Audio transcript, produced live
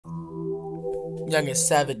Youngin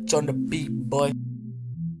savage on the beat, boy.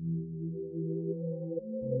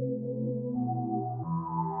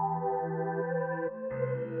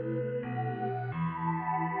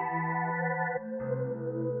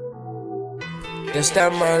 This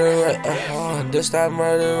that murder rate, this that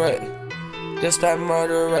murder rate, this that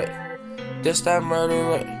murder rate, this that murder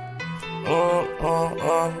rate.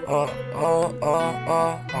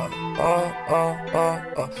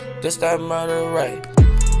 This that murder rate,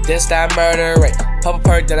 this that murder rate. Pop a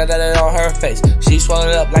perk, da on her face. She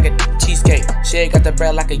swallowed up like a cheesecake. She ain't got the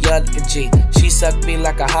bread like a young G. She sucked me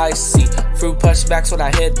like a high C. Fruit punch backs when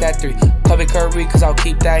I hit that 3. Call me Curry, cause I'll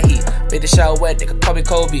keep that heat. Made the shot wet, nigga, call me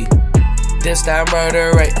Kobe. This that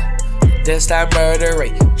murder rate, this that murder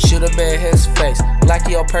rate. Shoot him in his face, like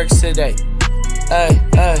he on perks today. Ay,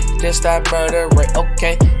 this that murder rate,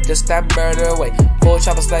 okay, this that murder rate. Full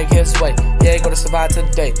chopper slang his way, he ain't gonna survive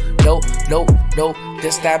today. Nope,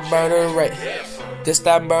 this that murder rate, this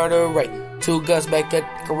that murder rate. 2 guns make a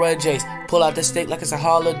nigga run J's. Pull out the stick like it's a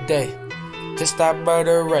holiday. This that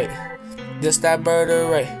murder rate, this that murder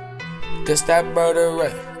rate, this that murder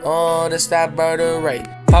rate. Oh, this that murder rate.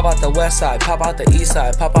 Pop out the west side, pop out the east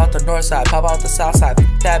side, pop out the north side, pop out the south side.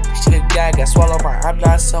 That bitch get gag, I swallow mine. I'm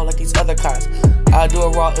not so like these other kinds. I do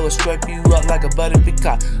it raw, it will strip you up like a butter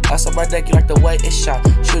pecan. I saw my neck, you like the way it shine.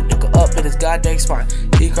 Shoot nigga up in his goddamn spine.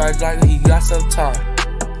 He cries like he got some time.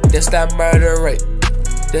 This that murder rate,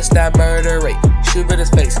 this that murder rate. Shoot him in his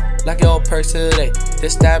face like your old perks today.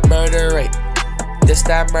 This that murder rate, this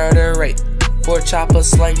that murder rate. 4 choppers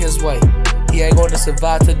slang his way. He ain't gonna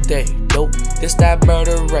survive today. Nope, this that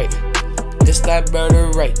murder rate, this that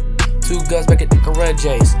murder rate. 2 guns make a nigga run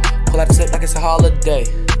J's. Pull out the stick like it's a holiday.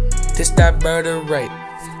 This that murder rate,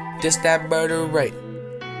 this that murder rate,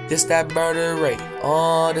 this that murder rate.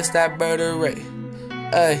 Oh, this that murder rate.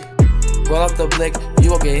 Ay, roll off the blick, you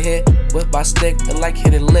gon' get hit with my stick and like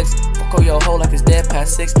hitting licks. Fuck on your hoe like it's dead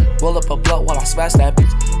past 6. Roll up a blunt while I smash that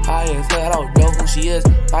bitch. High as hell, I don't know who she is.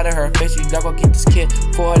 Finding her face, you not gon' get this kid.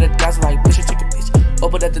 400,000 like bitch, chicken bitch.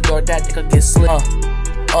 Open up the door, that nigga get slit.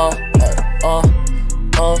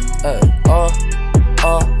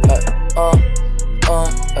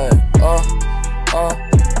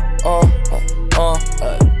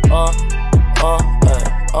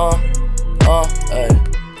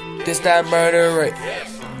 This that murder rate,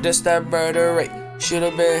 this that murder rate. Shoot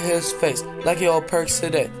him in his face like he on perks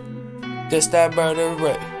today. This that murder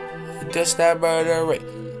rate, this that murder rate.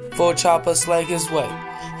 4 choppers slang his way.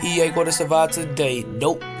 He ain't gonna survive today.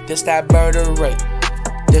 Nope, this that murder rate,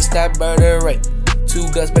 this that murder rate. 2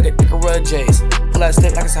 guns make a nigga run J's. Pull out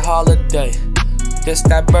stick like it's a holiday. This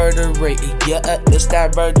that murder rate, yeah, this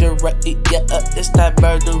that murder rate, yeah, this that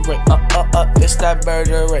murder rate, this that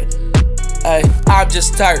murder rate. Ay, I'm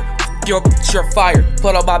just tired. You're fired.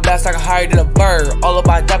 Put on my mask like I'm higher than a bird. All of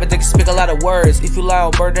my diamond niggas speak a lot of words. If you lie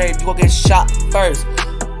on bird name, you gon' get shot first.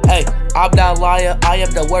 Hey, I'm not lying, I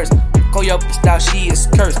am the worst. Call your bitch now, she is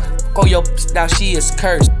cursed. Call your bitch now, she is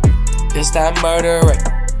cursed. This that murder rate,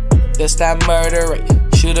 this that murder rate.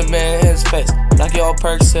 Shoot him in his face like your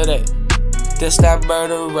perks today. This that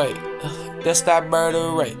murder rate, this that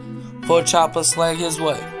murder rate. 4 choppers slang his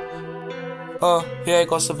way. He ain't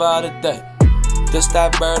gon' survive today. This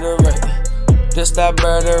that murder rate, this that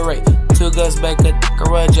murder rate. 2 guns make a nigga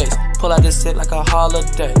run J's. Pull out this shit like a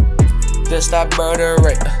holiday. This that murder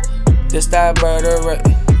rate, this that murder rate,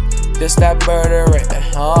 this that murder rate.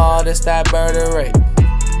 Oh, this that murder rate.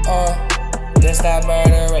 This that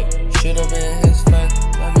murder rate. Shoot him in